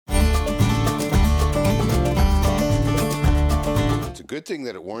good thing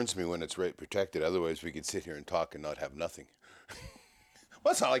that it warns me when it's right protected. Otherwise, we could sit here and talk and not have nothing.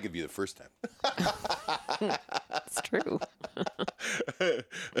 Well, it's not like it'd be the first time. It's true.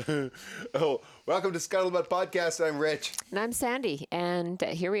 Oh, welcome to Scuttlebutt Podcast. I'm Rich. And I'm Sandy. And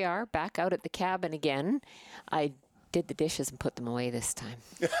here we are back out at the cabin again. I did the dishes and put them away this time.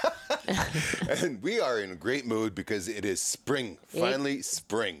 And we are in a great mood because it is spring. Finally,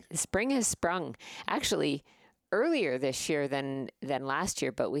 spring. Spring has sprung. Actually, earlier this year than last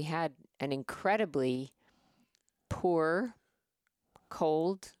year, but we had an incredibly poor,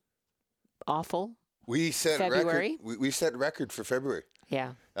 cold, awful We set February. we set record for February.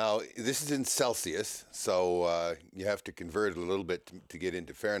 Yeah. Now, this is in Celsius, so you have to convert it a little bit to get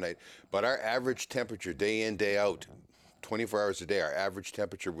into Fahrenheit. But our average temperature, day in, day out, 24 hours a day, our average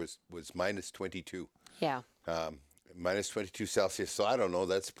temperature was minus 22. Yeah. Minus 22 Celsius. So I don't know,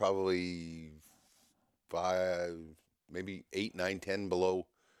 that's probably 5, maybe 8, 9, 10 below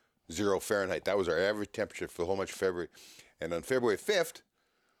 0 Fahrenheit. That was our average temperature for the whole month of February. And on February 5th,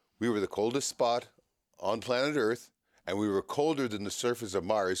 we were the coldest spot on planet Earth. And we were colder than the surface of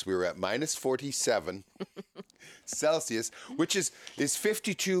Mars. We were at minus 47 Celsius, which is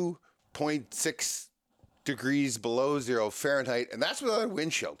 52.6 degrees below 0 Fahrenheit. And that's without a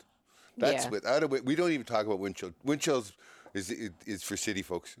wind chill. That's without a wind. We don't even talk about wind chill. Wind chill is for city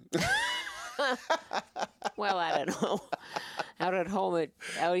folks. Well, I don't know. Out at home,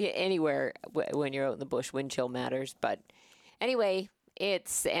 out anywhere when you're out in the bush, wind chill matters. But anyway,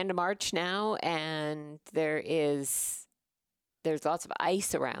 it's the end of March now, and there's lots of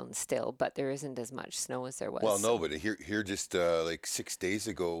ice around still, but there isn't as much snow as there was. Well, no, but here just like 6 days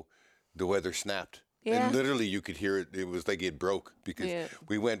ago, the weather snapped. Yeah. And literally you could hear it. It was like it broke because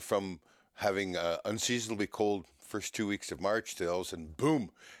we went from having unseasonably cold first 2 weeks of March to all of a sudden,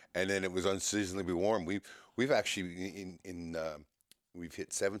 boom, and then it was unseasonably warm. We've actually we've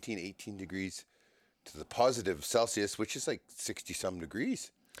hit 17, 18 degrees to the positive Celsius, which is like 60-some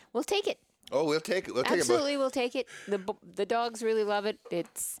degrees. We'll take it. Oh, we'll take it. Absolutely, we'll take it. The dogs really love it.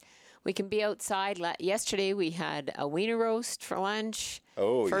 We can be outside. Yesterday we had a wiener roast for lunch.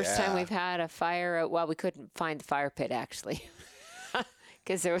 Oh, First time we've had a fire out. Well, we couldn't find the fire pit actually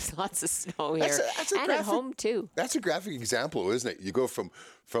because there was lots of snow here and at home too. That's a graphic example, isn't it? You go from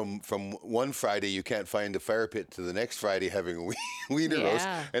one Friday you can't find the fire pit to the next Friday having a wiener roast,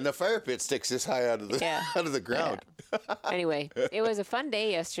 and the fire pit sticks this high out of the ground. Yeah. Anyway, it was a fun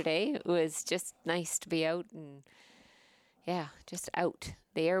day yesterday. It was just nice to be out and just out.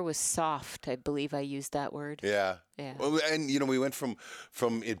 The air was soft. I believe I used that word. Yeah. Yeah. Well, and we went from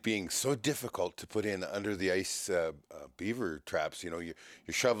it being so difficult to put in under the ice beaver traps. You're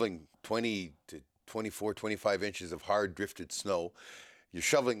shoveling 20 to 24, 25 inches of hard drifted snow. You're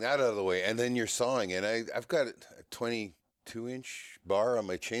shoveling that out of the way, and then you're sawing. And I've got a 22-inch bar on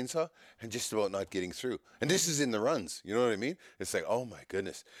my chainsaw, and just about not getting through. And this is in the runs. You know what I mean? It's like, oh my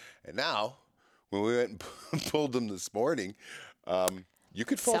goodness. And now, when we went and pulled them this morning, you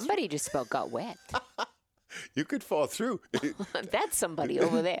could fall. Somebody just about got wet. You could fall through. That's somebody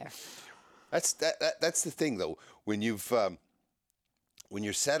over there. That's the thing, though. When you're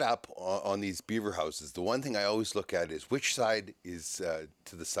set up on these beaver houses, the one thing I always look at is which side is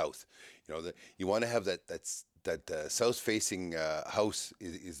to the south. You want to have that south-facing house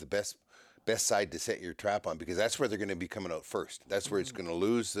is the best side to set your trap on, because that's where they're going to be coming out first. That's where it's going to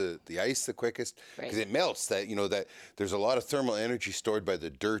lose the ice the quickest, because it melts. That there's a lot of thermal energy stored by the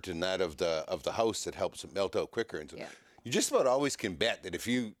dirt and that of the house that helps it melt out quicker. And so you just about always can bet that if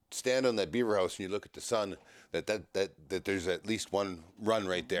you stand on that beaver house and you look at the sun, that there's at least one run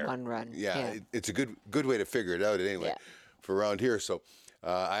right there. One run. Yeah. It's a good way to figure it out anyway for around here. So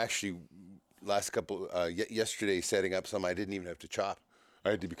I actually yesterday setting up some, I didn't even have to chop. I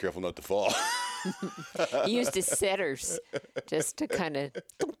had to be careful not to fall. He used his setters just to kind of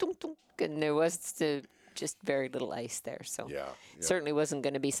and there was just very little ice there. So it certainly wasn't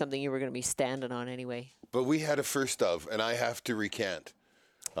going to be something you were going to be standing on anyway. But we had a first of, and I have to recant.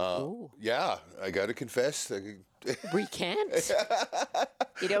 Yeah, I got to confess. Recant?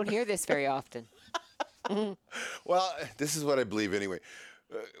 You don't hear this very often. Well, this is what I believe anyway.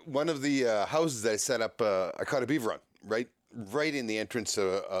 One of the houses I set up, I caught a beaver on, right in the entrance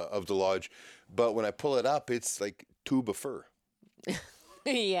of the lodge. But when I pull it up, it's like tube of fur.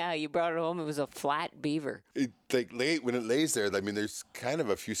 Yeah, you brought it home. It was a flat beaver. When it lays there, I mean, there's kind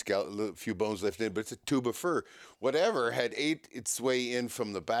of a few bones left in it, but it's a tube of fur. Whatever had ate its way in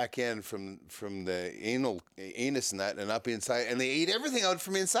from the back end, from the anus and that, and up inside, and they ate everything out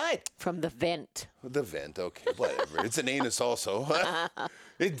from inside. From the vent. The vent, okay, whatever. It's an anus also.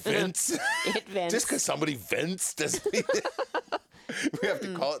 It vents. It vents. Just because somebody vents doesn't mean We have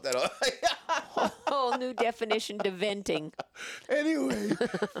to call it that. Whole new definition to venting. Anyway,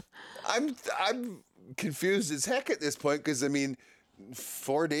 I'm confused as heck at this point because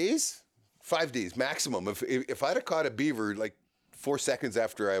 4 days, 5 days maximum. If I'd have caught a beaver like 4 seconds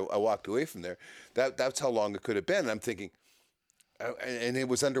after I walked away from there, that's how long it could have been. And I'm thinking, and it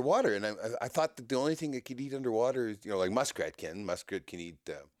was underwater, and I thought that the only thing it could eat underwater is like muskrat can. Muskrat can eat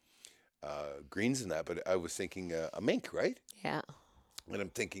greens and that, but I was thinking a mink, right? Yeah. And I'm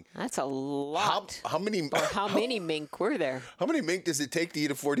thinking, that's a lot. How many? Or how many mink were there? How many mink does it take to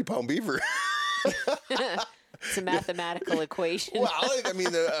eat a 40-pound beaver? It's a mathematical equation. Well,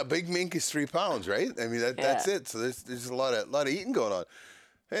 a big mink is 3 pounds, right? That's it. So there's a lot of eating going on.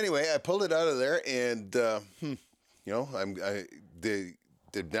 Anyway, I pulled it out of there, and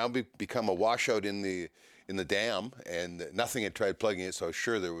they've now become a washout in the dam, and nothing had tried plugging it, so I was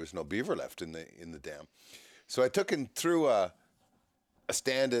sure there was no beaver left in the dam. So I took him through a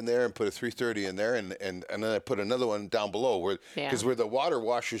stand in there and put a 330 in there, and then I put another one down below because where the water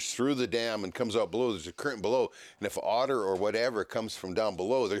washes through the dam and comes out below, there's a current below, and if otter or whatever comes from down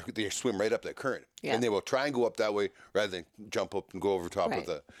below, they swim right up that current, and they will try and go up that way rather than jump up and go over top of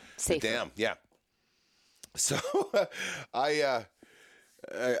the dam. Yeah. So I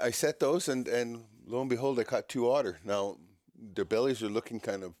set those, and lo and behold, I caught 2 otter. Now their bellies are looking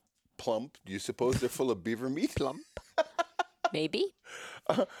kind of plump. Do you suppose they're full of beaver meat? Plump. Maybe.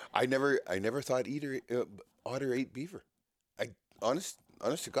 I never thought otter ate beaver. Honest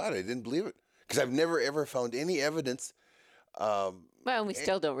to God, I didn't believe it because I've never ever found any evidence. Well, we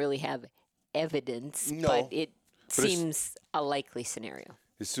still don't really have evidence, but it seems a likely scenario.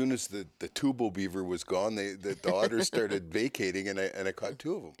 As soon as the Tubo beaver was gone, the otters started vacating, and I caught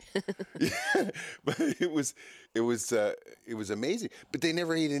 2 of them. But it was amazing. But they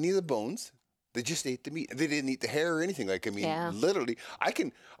never ate any of the bones. They just ate the meat. They didn't eat the hair or anything. Literally,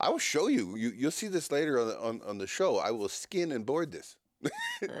 I will show you. You'll see this later on the show. I will skin and board this.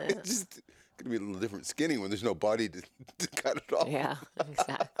 It's just going to be a little different skinning when there's no body to cut it off. Yeah,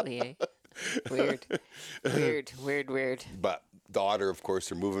 exactly. Weird. But the otter, of course,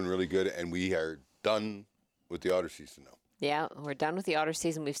 are moving really good, and we are done with the otter season now. Yeah, we're done with the otter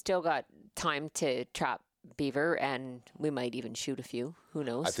season. We've still got time to trap beaver, and we might even shoot a few. Who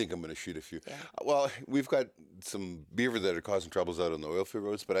knows? I think I'm going to shoot a few. Yeah. Well, we've got some beaver that are causing troubles out on the oil field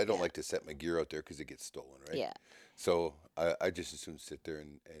roads, but I don't like to set my gear out there because it gets stolen, right? Yeah. So I just as soon sit there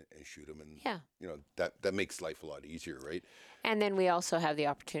and shoot them, and that makes life a lot easier, right? And then we also have the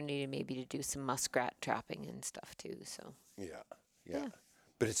opportunity to do some muskrat trapping and stuff too. So yeah.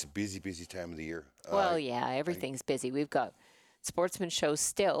 But it's a busy time of the year. Well, everything's busy. We've got sportsman shows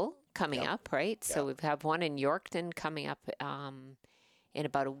still coming up, right? So we have one in Yorkton coming up in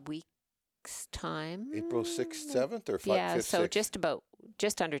about a week's time. April 6th, 7th, or 5th, 5th, Yeah, so 6th?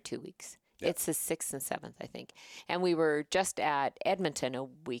 just under 2 weeks. Yeah. It's the 6th and 7th, I think. And we were just at Edmonton a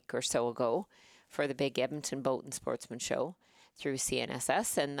week or so ago for the big Edmonton Boat and Sportsman Show through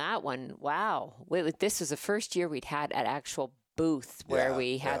CNSS. And that one, wow. This was the first year we'd had an actual booth where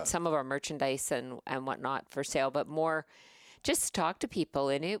we had some of our merchandise and whatnot for sale, but more just to talk to people.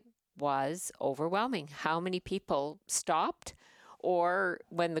 And it was overwhelming how many people stopped, or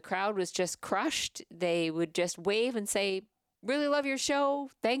when the crowd was just crushed, they would just wave and say, really love your show.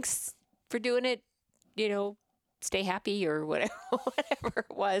 Thanks for doing it. Stay happy, or whatever it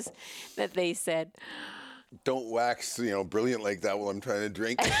was that they said. Don't wax, brilliant like that while I'm trying to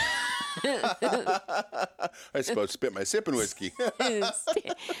drink. I suppose spit my sipping whiskey.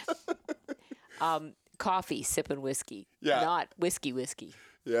 Coffee, sipping whiskey, not whiskey.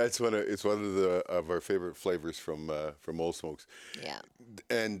 Yeah, it's one of our favorite flavors from Old Smokes. Yeah,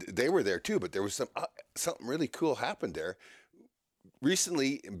 and they were there too, but there was something really cool happened there.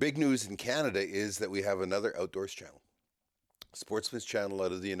 Recently, big news in Canada is that we have another outdoors channel. Sportsman's Channel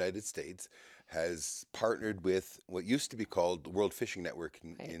out of the United States has partnered with what used to be called the World Fishing Network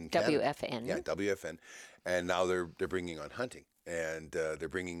in Canada. WFN. Yeah, WFN. And now they're bringing on hunting. And they're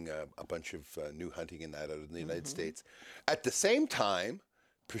bringing a bunch of new hunting in that out of the United States. At the same time,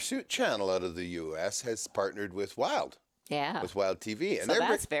 Pursuit Channel out of the U.S. has partnered with Wild. Yeah. With Wild TV. And so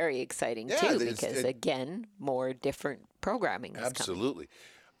that's very exciting too, because again, more different programming is absolutely.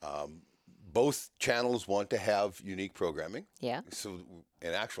 Both channels want to have unique programming. Yeah. So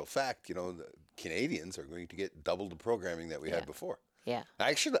in actual fact, the Canadians are going to get double the programming that we had before. Yeah. I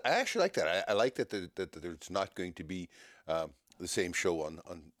actually like that. I like that there's not going to be the same show on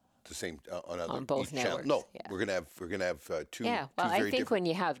the same on both networks. No, we're gonna have two. Yeah. Well, I think when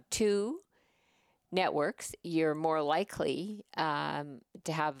you have two networks, you're more likely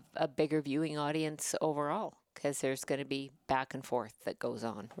to have a bigger viewing audience overall, because there's going to be back and forth that goes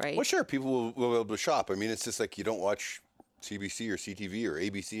on, right? Well, sure, people will be able to shop. I mean, it's just like you don't watch CBC or CTV or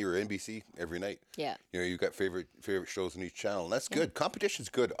ABC or NBC every night. Yeah. You've got favorite shows on each channel, and that's good. Competition's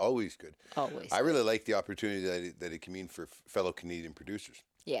good, always good. Always. I really like the opportunity that it can mean for fellow Canadian producers,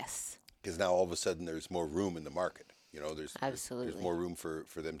 Yes. because now all of a sudden there's more room in the market. There's Absolutely. more room for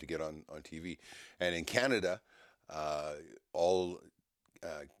them to get on TV. And in Canada, all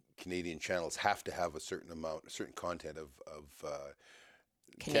Canadian channels have to have a certain content of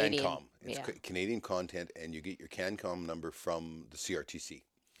Canadian. CanCom. It's Yeah. Canadian content, and you get your CanCom number from the CRTC.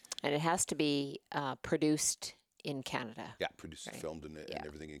 And it has to be produced in Canada. Yeah, produced, Right. filmed, and Yeah.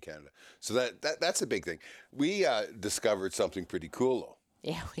 everything in Canada. So that's a big thing. We discovered something pretty cool, though.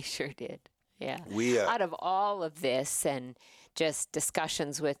 Yeah, we sure did. Yeah. We Out of all of this and just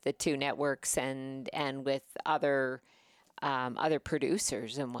discussions with the two networks and with other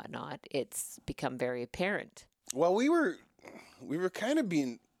producers and whatnot, it's become very apparent. well, we were kind of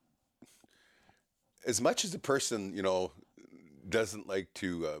being, as much as a person, doesn't like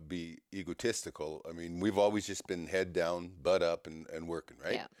to be egotistical. I mean, we've always just been head down, butt up, and working,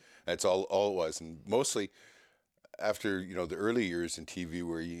 right? Yeah. That's all it was, and mostly after the early years in TV,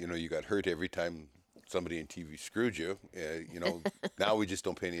 where you got hurt every time somebody in TV screwed you. Now we just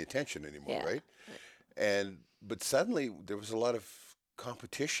don't pay any attention anymore, Yeah. right? But suddenly there was a lot of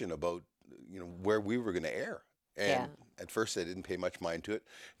competition about where we were going to air, and Yeah. at first I didn't pay much mind to it,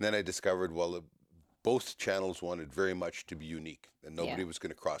 and then I discovered both channels wanted very much to be unique, and nobody Yeah. was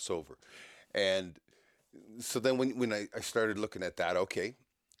going to cross over, and so then when I started looking at that, okay,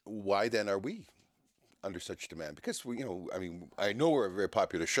 why then are we under such demand? Because I know we're a very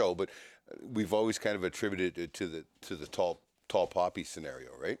popular show, but we've always kind of attributed it to the tall poppy scenario,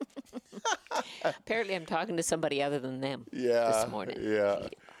 right? Apparently, I'm talking to somebody other than them this morning. Yeah.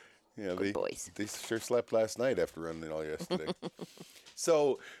 Good boys. They sure slept last night after running all yesterday.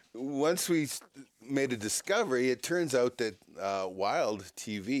 So once we made a discovery, it turns out that Wild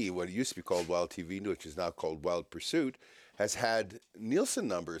TV, what it used to be called Wild TV, which is now called Wild Pursuit, has had Nielsen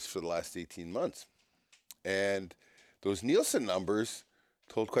numbers for the last 18 months. And those Nielsen numbers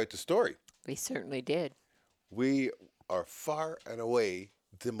told quite the story. We certainly did. We are far and away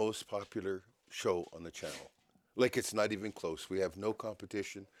the most popular show on the channel. Like, it's not even close. We have no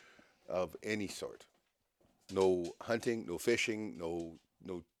competition of any sort. No hunting, no fishing, no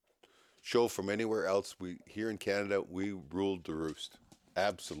show from anywhere else. Here in Canada, we ruled the roost.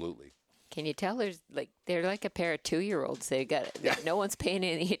 Absolutely. Can you tell they're like a pair of 2-year-olds? No one's paying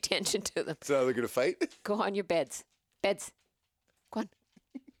any attention to them. So they're going to fight? Go on your beds. Beds. Go on.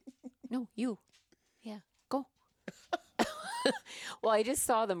 No, you. Yeah, go. Well, I just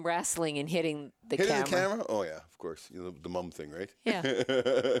saw them wrestling and hitting the camera. Oh, yeah, of course. The mum thing, right? Yeah.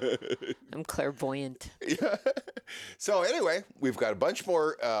 I'm clairvoyant. Yeah. So anyway, we've got a bunch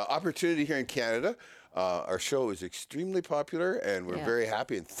more opportunity here in Canada. Our show is extremely popular, and we're very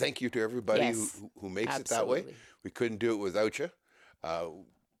happy. And thank you to everybody Yes, who makes it that way. absolutely. We couldn't do it without you.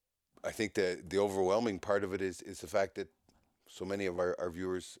 I think the overwhelming part of it is the fact that so many of our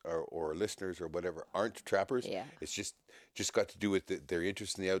viewers or listeners or whatever aren't trappers. Yeah. It's just got to do with their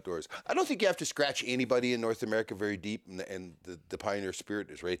interest in the outdoors. I don't think you have to scratch anybody in North America very deep, and the pioneer spirit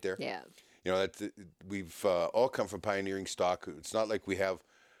is right there. Yeah. We've all come from pioneering stock. It's not like we have,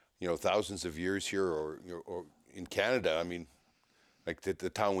 thousands of years here or in Canada. I mean, like the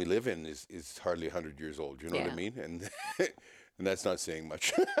town we live in is hardly 100 years old. You know what Yeah. I mean? And and that's not saying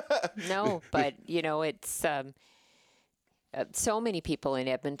much. No, but it's so many people in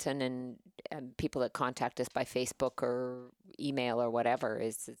Edmonton and people that contact us by Facebook or email or whatever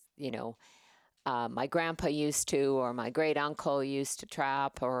is my grandpa used to, or my great uncle used to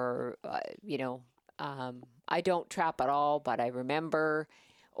trap, or I don't trap at all, but I remember,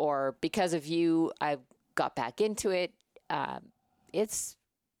 or because of you, I got back into it. It's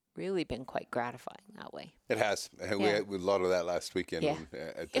really been quite gratifying that way. It has. We Yeah. had a lot of that last weekend Yeah.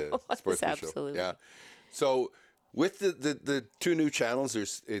 at the It was, Sportsman show. absolutely. Yeah. So with the two new channels,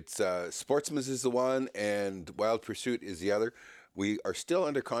 it's Sportsman's is the one and Wild Pursuit is the other. We are still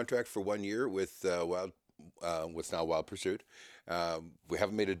under contract for 1 year with what's now Wild Pursuit. We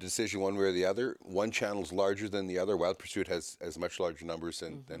haven't made a decision one way or the other. One channel's larger than the other. Wild Pursuit has much larger numbers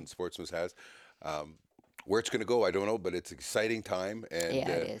than Sportsman's has. Where it's going to go, I don't know, but it's an exciting time, and Yeah,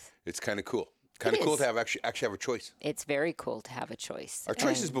 it is. It's kind of cool. Kind of cool is. to actually have a choice. It's very cool to have a choice. Our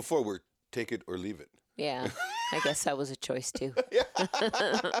choices And, before were take it or leave it. yeah, I guess that was a choice too.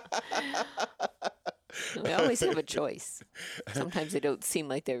 We always have a choice. Sometimes they don't seem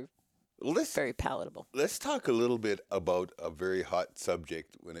like they're very palatable. Let's talk a little bit about a very hot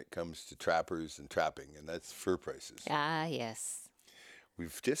subject when it comes to trappers and trapping, and that's fur prices. Ah, yes.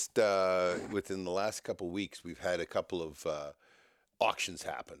 We've just, within the last couple of weeks, we've had a couple of auctions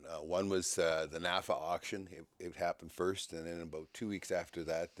happen. One was the NAFA auction. It happened first, and then about 2 weeks after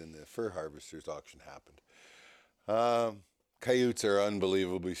that, then the fur harvesters auction happened. Coyotes are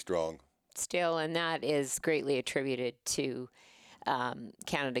unbelievably strong. Still, and that is greatly attributed to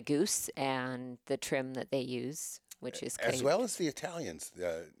Canada Goose and the trim that they use, which is as well as the Italians.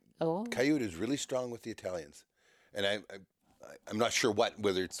 Coyote is really strong with the Italians, and I'm not sure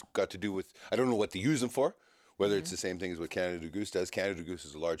whether it's got to do with, I don't know what they use them for, whether it's the same thing as what Canada Goose does. Canada Goose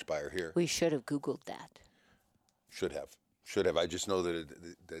is a large buyer here. We should have Googled that. Should have. I just know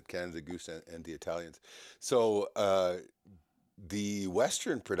that Canada Goose and the Italians. So the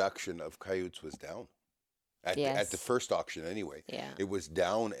Western production of coyotes was down at the first auction anyway. Yeah. It was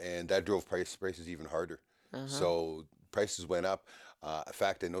down, and that drove prices even harder. So prices went up. In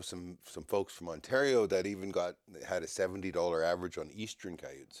fact, I know some folks from Ontario that even had a $70 average on Eastern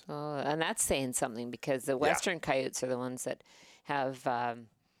coyotes. Oh, and that's saying something, because the Western coyotes are the ones that have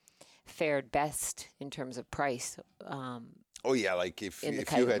fared best in terms of price. Oh yeah, like if you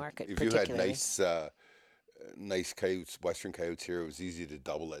had nice coyotes, Western coyotes here, it was easy to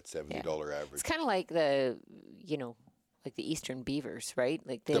double that $70 average. It's kind of like the Eastern beavers, right?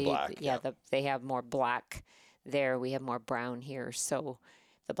 Like the black, they have more black there. We have more brown here, so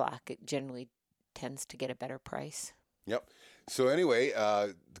the black generally tends to get a better price. Yep. So anyway,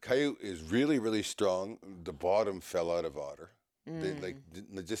 the coyote is really, really strong. The bottom fell out of otter.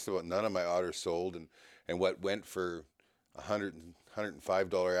 Just about none of my otters sold, and what went for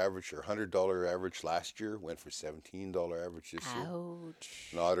 $105 average or $100 average last year went for $17 average this year. Ouch!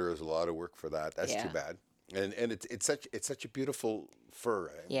 An otter is a lot of work for that. That's too bad. And it's such a beautiful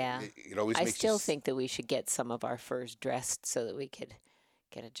fur. Yeah. It always I makes still think that we should get some of our furs dressed so that we could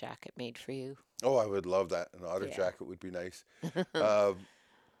get a jacket made for you. Oh, I would love that. An otter jacket would be nice.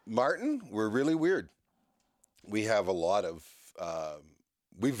 Martin, we're really weird. We have a lot of.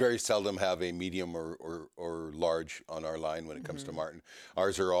 We very seldom have a medium or large on our line when it comes to Martin.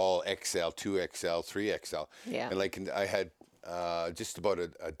 Ours are all XL, 2XL, 3XL. Yeah. And I had just about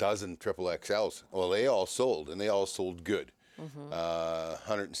a dozen triple XLs. Well, they all sold, and they all sold good.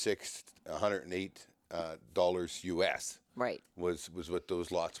 $106, $108 US. Right. Was what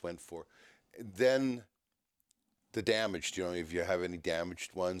those lots went for. Then the damaged, if you have any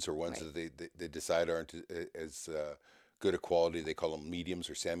damaged ones or ones that they decide aren't as good a quality, they call them mediums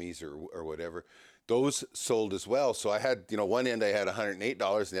or semis or whatever. Those sold as well. So I had, one end I had $108, and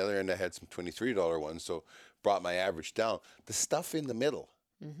the other end I had some $23 ones. So brought my average down. The stuff in the middle,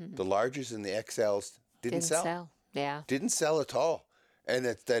 the larges and the XLs didn't sell. Yeah. Didn't sell at all. And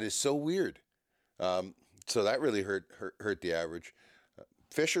that is so weird. So that really hurt the average.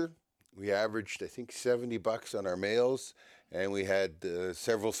 Fisher, we averaged, I think, $70 on our males, and we had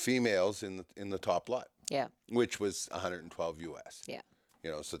several females in the top lot. Yeah. Which was $112 US. Yeah.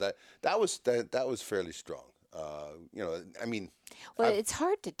 So that was fairly strong. Well, it's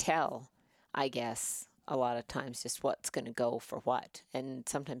hard to tell, I guess, a lot of times just what's going to go for what, and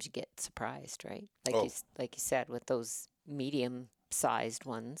sometimes you get surprised, right? Like you said, with those medium-sized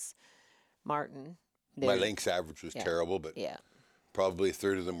ones, Martin. My lynx average was terrible, but probably a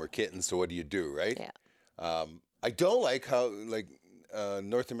third of them were kittens. So what do you do, right? Yeah. I don't like how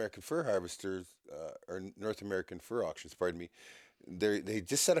North American fur harvesters or North American fur auctions, pardon me, they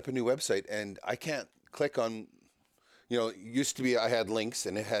just set up a new website, and I can't click on. It used to be I had links,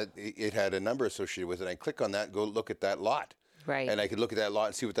 and it had a number associated with it. I click on that, and go look at that lot, right? And I could look at that lot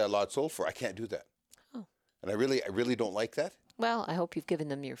and see what that lot sold for. I can't do that. Oh. And I really don't like that. Well, I hope you've given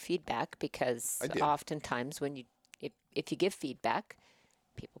them your feedback, because oftentimes when if you give feedback,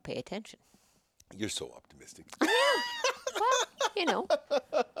 people pay attention. You're so optimistic. Well,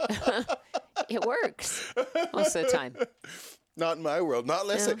 it works most of the time. Not in my world. Not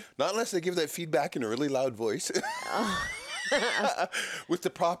unless they give that feedback in a really loud voice. With the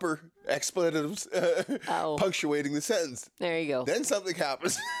proper expletives punctuating the sentence. There you go. Then something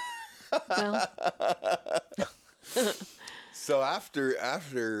happens. Well. So after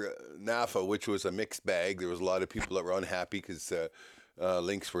NAFA, which was a mixed bag, there was a lot of people that were unhappy because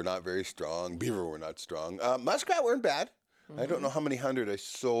lynx were not very strong, beaver were not strong. Muskrat weren't bad. I don't know how many hundred I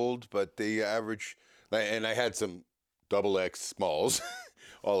sold, but the average, and I had some double X smalls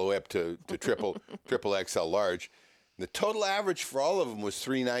all the way up to triple XL large. The total average for all of them was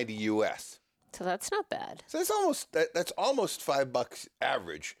 $390 US. So that's not bad. So that's almost $5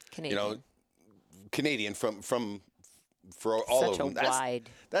 average. Canadian. Canadian from for all Such of a them. wide.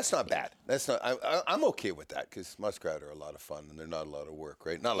 That's not bad. That's not. I'm okay with that because muskrat are a lot of fun and they're not a lot of work,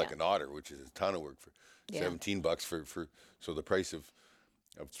 right? Not like Yeah. an otter, which is a ton of work for Yeah. $17 for. So the price of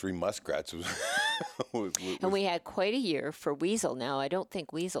 3 muskrats was. And we had quite a year for weasel. Now I don't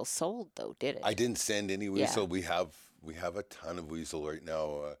think weasel sold though, did it? I didn't send any weasel. Yeah. We have a ton of weasel right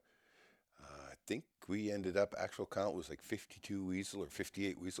now. I think we ended up actual count was like 52 weasel or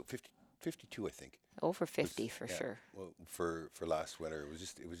 58 weasel, 52 I think. Over 50 for Yeah, sure. well, for last winter, it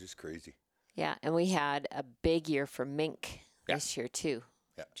was just crazy. Yeah, and we had a big year for mink Yeah. this year too.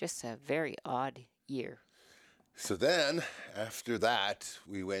 Yeah. Just a very odd year. So then after that,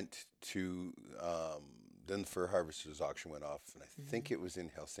 we went to then the fur harvesters auction went off, and I think it was in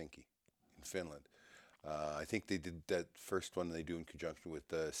Helsinki, in Finland. I think they did that first one they do in conjunction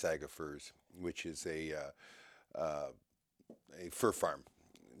with Saga Furs, which is a fur farm.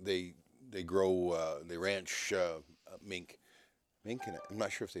 They grow they ranch mink, and I'm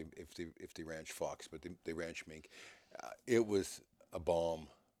not sure if they ranch fox, but they ranch mink. It was a bomb,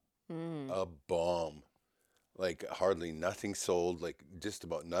 a bomb. Like hardly nothing sold. Like just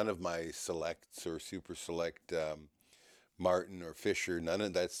about none of my selects or super select Martin or Fisher, none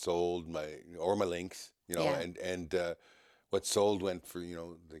of that sold. My lynx, Yeah. and what sold went for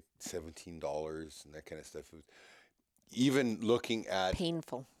like $17 and that kind of stuff. It was, even looking at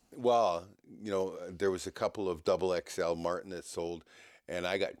Painful. well, there was a couple of double XL Martin that sold, and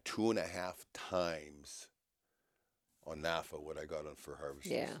I got 2.5 times on NAFA what I got on Fur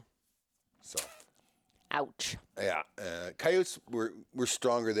Harvesters. Yeah. So. Ouch. Yeah, coyotes were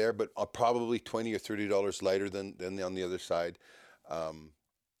stronger there, but probably $20 or $30 lighter than on the other side.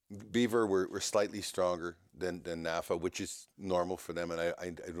 Beaver were slightly stronger than NAFA, which is normal for them, and I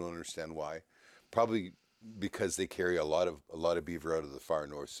don't understand why. Probably because they carry a lot of beaver out of the far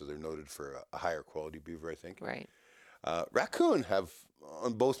north, so they're noted for a higher quality beaver, I think. Right. Raccoon have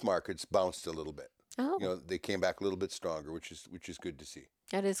on both markets bounced a little bit. Oh, They came back a little bit stronger, which is good to see.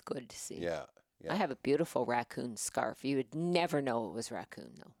 that is good to see. Yeah. Yeah. I have a beautiful raccoon scarf. You would never know it was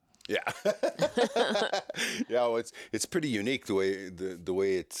raccoon though. Yeah, yeah. Well, it's pretty unique the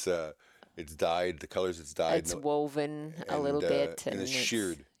way it's dyed, the colors it's dyed. It's woven a little bit, and it's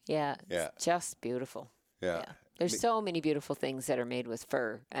sheared. Yeah, Yeah. it's just beautiful. Yeah. There's so many beautiful things that are made with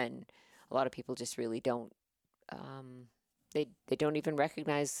fur, and a lot of people just really don't. They don't even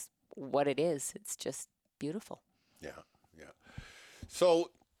recognize what it is. It's just beautiful. Yeah, yeah. So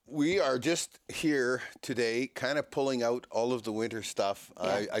we are just here today, kind of pulling out all of the winter stuff.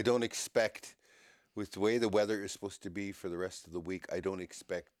 Yeah. I don't expect, with the way the weather is supposed to be for the rest of the week, I don't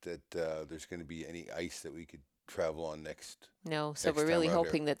expect that there's going to be any ice that we could travel on next. No, so Next we're really time out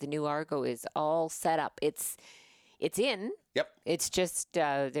hoping that the new Argo is all set up. It's in. Yep. It's just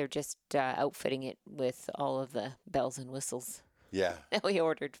they're just outfitting it with all of the bells and whistles Yeah. that we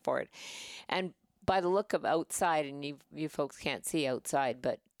ordered for it. And by the look of outside, and you folks can't see outside,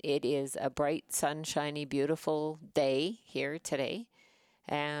 but it is a bright, sunshiny, beautiful day here today,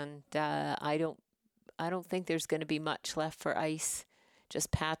 and I don't think there's going to be much left for ice,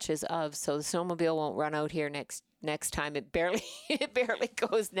 just patches of. So the snowmobile won't run out here next time. It barely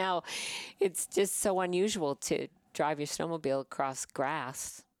goes now. It's just so unusual to drive your snowmobile across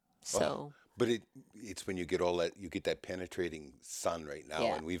grass. So. But it's when you get that penetrating sun right now,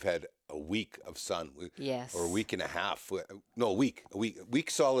 Yeah. and we've had a week of sun, Yes. or a week and a half. No, a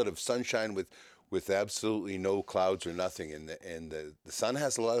week solid of sunshine with absolutely no clouds or nothing, and the sun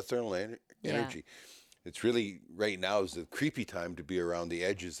has a lot of thermal energy. It's really right now is the creepy time to be around the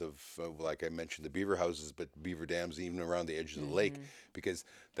edges of like I mentioned, the beaver houses, but beaver dams, even around the edges of the lake, because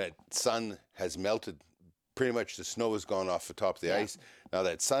that sun has melted. Pretty much the snow has gone off the top of the ice. Now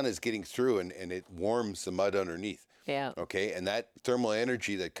that sun is getting through and it warms the mud underneath. Yeah. Okay, and that thermal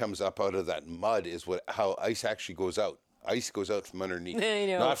energy that comes up out of that mud is how ice actually goes out. Ice goes out from underneath, I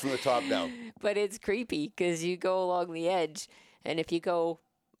know. not from the top down. But it's creepy because you go along the edge, and if you go,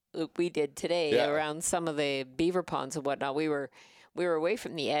 like we did today, Yeah. around some of the beaver ponds and whatnot, we were away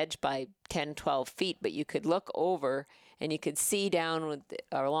from the edge by 10, 12 feet, but you could look over and you could see down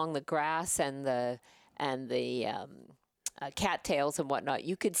along the grass and the cattails and whatnot.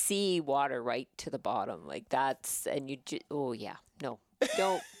 You could see water right to the bottom, like that's, and you oh yeah, no,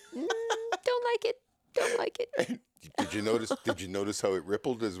 don't like it, don't like it. Did you notice how it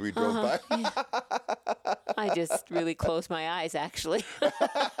rippled as we drove by? I just really closed my eyes, actually.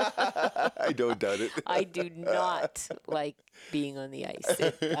 I don't doubt it. I do not like being on the ice.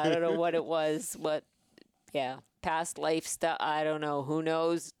 I don't know what it was. Past life stuff. I don't know. Who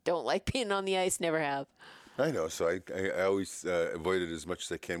knows? Don't like being on the ice. Never have. I know. So I always avoid it as much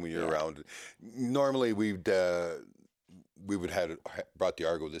as I can when you're around. Normally we would have brought the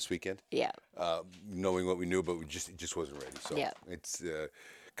Argo this weekend, Yeah. knowing what we knew, but it just wasn't ready. So Yeah. it's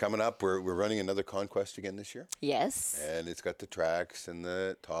coming up. We're running another Conquest again this year, Yes. and it's got the tracks and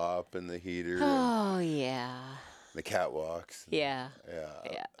the top and the heater and Oh, yeah. the catwalks. Yeah.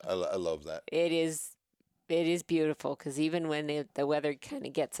 Yeah, I love that. It is beautiful because even when the weather kind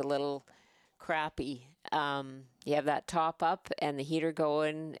of gets a little crappy, you have that top up and the heater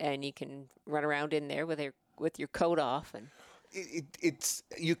going, and you can run around in there with your coat off. And It's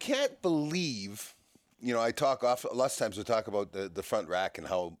you can't believe. You know, I talk lots of times. We talk about the front rack and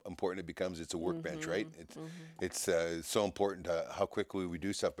how important it becomes. It's a workbench, right? It's so important how quickly we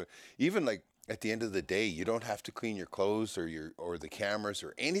do stuff. But even like at the end of the day, you don't have to clean your clothes or the cameras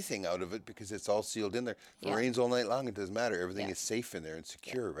or anything out of it because it's all sealed in there. If it rains all night long, it doesn't matter. Everything is safe in there and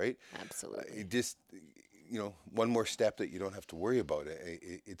secure, right? Absolutely. It just, one more step that you don't have to worry about.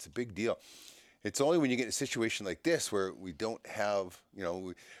 It's a big deal. It's only when you get in a situation like this where we don't have,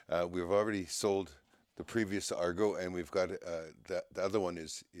 we've already sold the previous Argo, and we've got the other one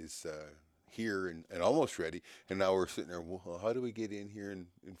is here and almost ready, and now we're sitting there. Well, how do we get in here in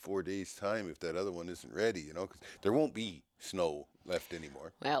 4 days' time if that other one isn't ready? Because there won't be snow left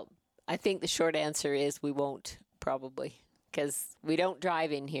anymore. Well, I think the short answer is we won't, probably, because we don't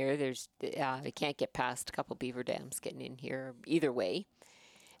drive in here. We can't get past a couple beaver dams getting in here either way,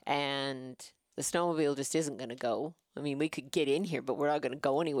 and the snowmobile just isn't going to go. I mean, we could get in here, but we're not going to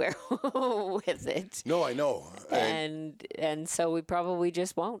go anywhere with it. No, I know. And so we probably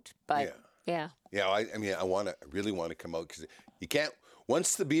just won't. But yeah. Yeah, I mean, I really want to come out because you can't.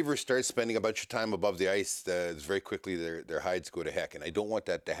 Once the beavers start spending a bunch of time above the ice, very quickly their hides go to heck, and I don't want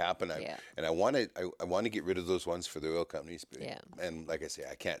that to happen. And I want to get rid of those ones for the oil companies. Yeah. And like I say,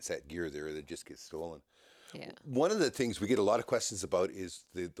 I can't set gear there that just gets stolen. Yeah. One of the things we get a lot of questions about is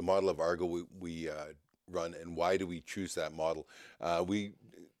the model of Argo we run, and why do we choose that model?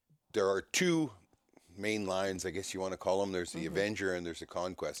 There are two main lines, I guess you want to call them. There's the Avenger and there's the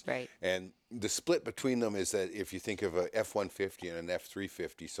Conquest. Right. And the split between them is that if you think of a F-150 and an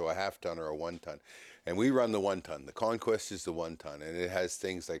F-350, so a half ton or a 1 ton, and we run the 1 ton. The Conquest is the 1 ton, and it has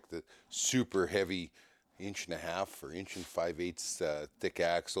things like the super heavy 1.5 or 1.5 thick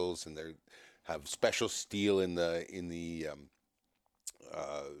axles, and they have special steel in the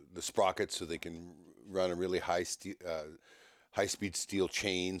sprockets so they can run a really high-speed steel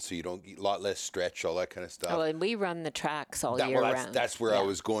chain, so you don't get a lot less stretch, all that kind of stuff. Oh, and we run the tracks all year round. That's where I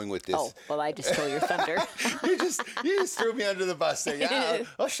was going with this. Oh, well, I just stole your thunder. you just threw me under the bus there. Yeah,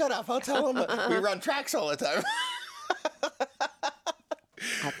 oh, shut up. I'll tell them we run tracks all the time.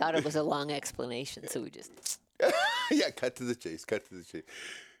 I thought it was a long explanation, so we just... Yeah, cut to the chase.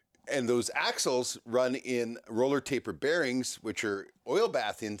 And those axles run in roller taper bearings, which are oil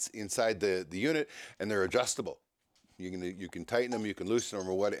bath inside the unit, and they're adjustable. You can tighten them, you can loosen them,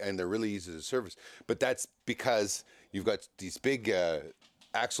 or what, and they're really easy to service. But that's because you've got these big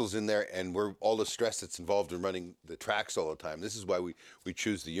axles in there, and all the stress that's involved in running the tracks all the time. This is why we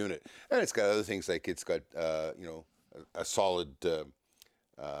choose the unit, and it's got other things like it's got a solid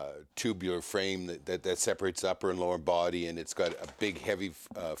tubular frame that separates the upper and lower body, and it's got a big heavy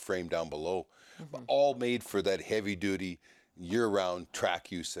frame down below, all made for that heavy duty year-round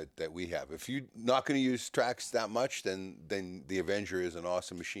track use that we have. If you're not going to use tracks that much, then the Avenger is an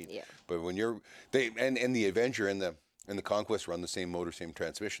awesome machine. Yeah. But when and the Avenger and the Conquest run the same motor, same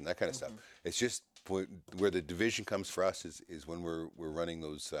transmission, that kind of stuff. It's just where the division comes for us is when we're running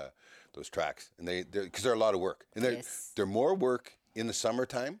those tracks, and because they're a lot of work, and they're more work in the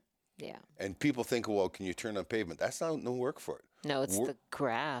summertime. Yeah. And people think, well, can you turn on pavement? That's no work for it. No, it's the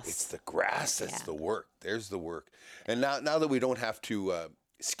grass. It's the grass that's the work. There's the work. And now that we don't have to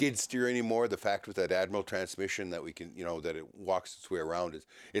skid steer anymore, the fact with that Admiral transmission that we can, that it walks its way around,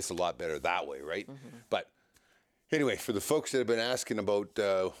 it's a lot better that way, right? But anyway, for the folks that have been asking about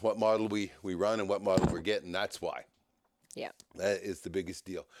what model we run and what model we're getting, that's why. Yeah. That is the biggest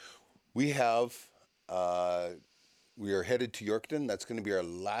deal. We have... we are headed to Yorkton. That's going to be our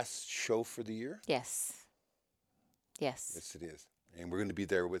last show for the year. Yes. Yes, it is. And we're going to be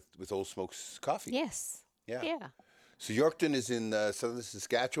there with Old Smokes Coffee. Yes. Yeah. So Yorkton is in southern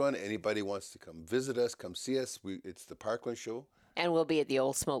Saskatchewan. Anybody wants to come visit us, come see us. It's the Parkland show. And we'll be at the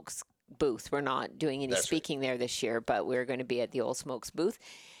Old Smokes booth. We're not doing any speaking there this year, but we're going to be at the Old Smokes booth,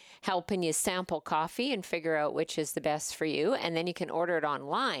 helping you sample coffee and figure out which is the best for you. And then you can order it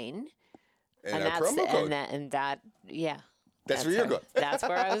online. And our promo code. That's where you're going. That's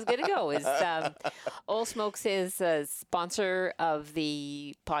where I was going to go. Old Smokes is a sponsor of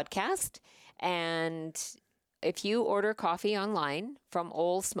the podcast, and if you order coffee online from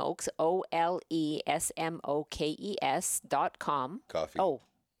Ole Smokes, OLESMOKES.com. Coffee. Oh,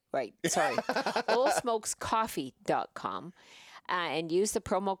 right. Sorry. olesmokescoffee.com. And use the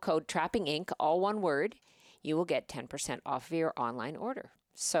promo code Trapping Inc., all one word, you will get 10% off of your online order.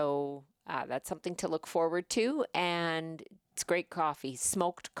 So that's something to look forward to. And it's great coffee,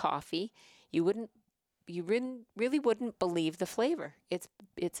 smoked coffee. You really wouldn't believe the flavor.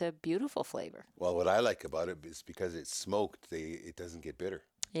 It's a beautiful flavor. Well, what I like about it is because it's smoked, it doesn't get bitter.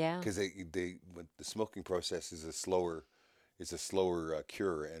 Yeah. Because the smoking process is a slower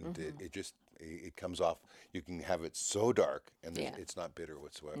cure, and it comes off. You can have it so dark, and it's not bitter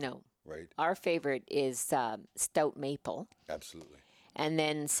whatsoever. No. Right. Our favorite is stout maple. Absolutely. And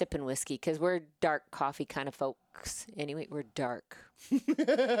then sipping whiskey, because we're dark coffee kind of folks. Anyway, we're dark.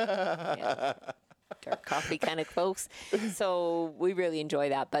 Yeah. Dark coffee kind of folks. So we really enjoy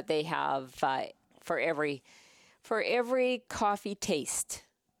that. But they have for every coffee taste.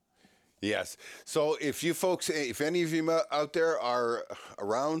 Yes. So if any of you out there are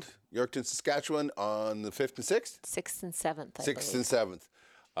around Yorkton, Saskatchewan on the 5th and 6th? 6th and 7th, I 6th believe. and 7th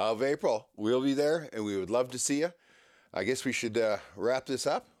of April, we'll be there, and we would love to see you. I guess we should wrap this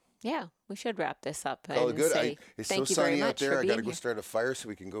up. Yeah, we should wrap this up. Oh, and good. Say It's thank so you very sunny out much there. for I got to being go here. start a fire so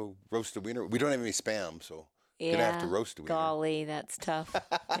we can go roast a wiener. We don't have any spam, so we're going to have to roast a wiener. Golly, that's tough.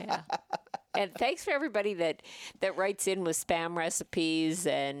 Yeah. And thanks for everybody that writes in with spam recipes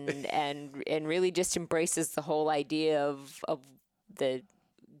and really just embraces the whole idea of the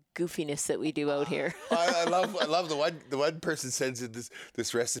goofiness that we do out here. I love the one person sends in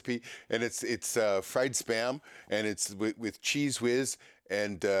this recipe, and it's fried spam, and it's with cheese whiz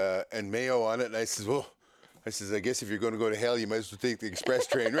and mayo on it. And I says, I guess if you're going to go to hell, you might as well take the express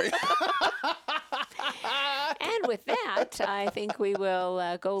train, right? And with that, I think we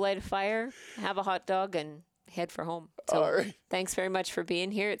will go light a fire, have a hot dog, and head for home. So All right. Thanks very much for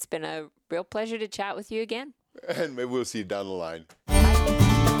being here. It's been a real pleasure to chat with you again. And maybe we'll see you down the line.